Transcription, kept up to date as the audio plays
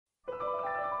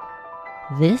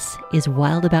This is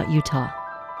Wild About Utah.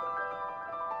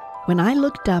 When I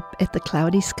looked up at the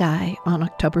cloudy sky on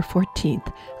October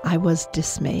 14th, I was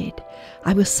dismayed.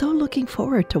 I was so looking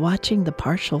forward to watching the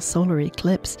partial solar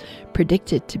eclipse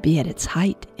predicted to be at its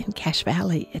height in Cache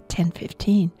Valley at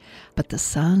 10:15, but the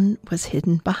sun was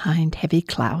hidden behind heavy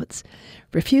clouds.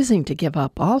 Refusing to give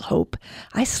up all hope,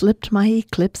 I slipped my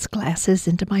eclipse glasses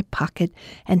into my pocket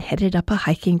and headed up a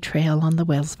hiking trail on the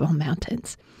Wellsville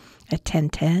Mountains. At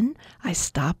 10:10, I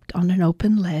stopped on an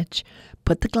open ledge,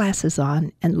 put the glasses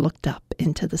on, and looked up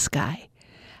into the sky.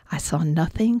 I saw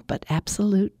nothing but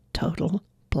absolute, total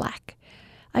black.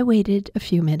 I waited a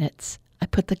few minutes. I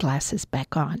put the glasses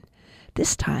back on.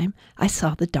 This time, I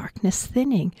saw the darkness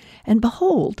thinning, and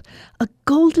behold, a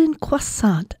golden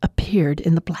croissant appeared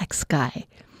in the black sky.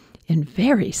 In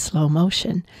very slow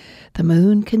motion, the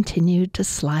moon continued to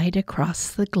slide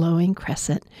across the glowing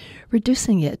crescent,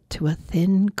 reducing it to a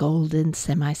thin golden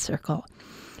semicircle.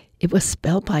 It was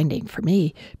spellbinding for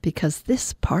me because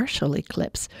this partial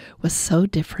eclipse was so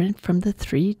different from the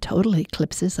 3 total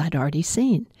eclipses I'd already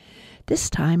seen. This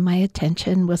time my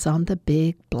attention was on the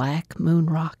big black moon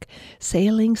rock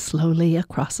sailing slowly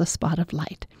across a spot of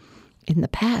light. In the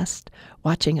past,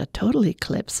 watching a total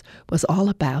eclipse was all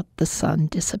about the sun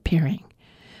disappearing.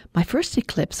 My first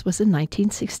eclipse was in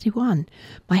 1961.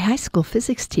 My high school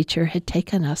physics teacher had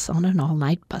taken us on an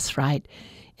all-night bus ride.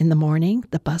 In the morning,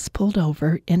 the bus pulled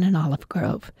over in an olive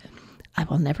grove. I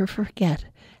will never forget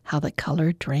how the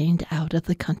color drained out of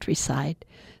the countryside.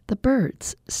 The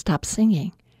birds stopped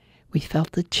singing. We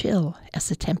felt the chill as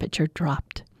the temperature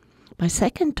dropped. My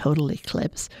second total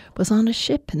eclipse was on a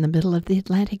ship in the middle of the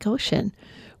Atlantic Ocean.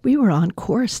 We were on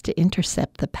course to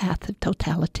intercept the path of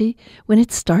totality when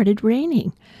it started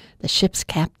raining. The ship's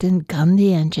captain gunned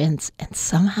the engines and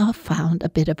somehow found a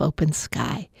bit of open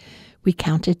sky. We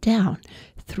counted down.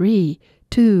 3,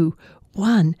 2,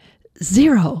 1,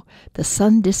 0. The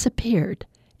sun disappeared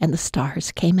and the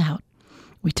stars came out.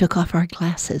 We took off our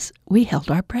glasses. We held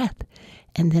our breath.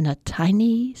 And then a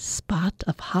tiny spot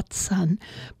of hot sun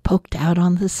poked out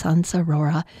on the sun's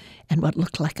aurora, and what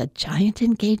looked like a giant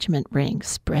engagement ring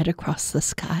spread across the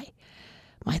sky.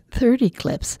 My third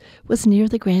eclipse was near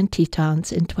the Grand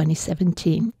Tetons in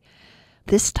 2017.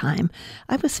 This time,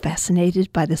 I was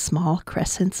fascinated by the small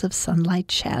crescents of sunlight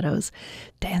shadows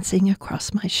dancing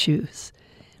across my shoes.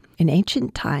 In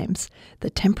ancient times,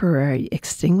 the temporary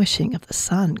extinguishing of the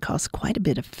sun caused quite a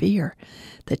bit of fear.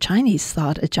 The Chinese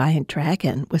thought a giant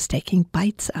dragon was taking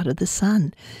bites out of the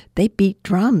sun. They beat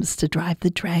drums to drive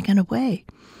the dragon away.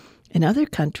 In other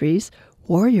countries,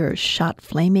 warriors shot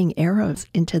flaming arrows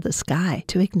into the sky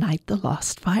to ignite the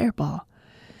lost fireball.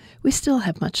 We still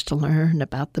have much to learn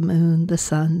about the moon, the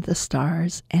sun, the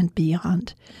stars, and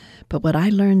beyond. But what I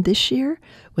learned this year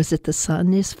was that the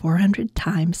sun is 400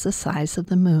 times the size of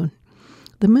the moon.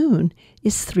 The moon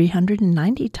is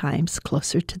 390 times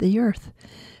closer to the earth.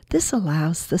 This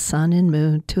allows the sun and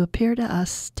moon to appear to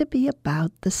us to be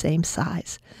about the same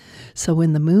size. So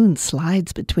when the moon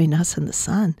slides between us and the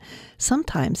sun,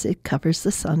 sometimes it covers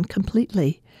the sun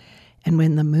completely. And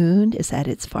when the moon is at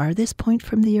its farthest point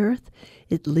from the earth,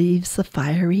 it leaves the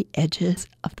fiery edges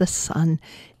of the sun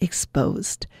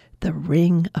exposed, the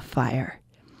ring of fire.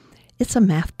 It's a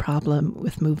math problem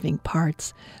with moving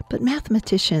parts, but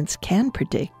mathematicians can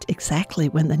predict exactly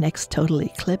when the next total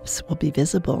eclipse will be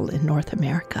visible in North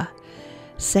America.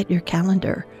 Set your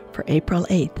calendar for April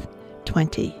 8th,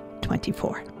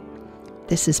 2024.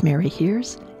 This is Mary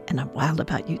Hears, and I'm wild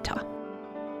about Utah.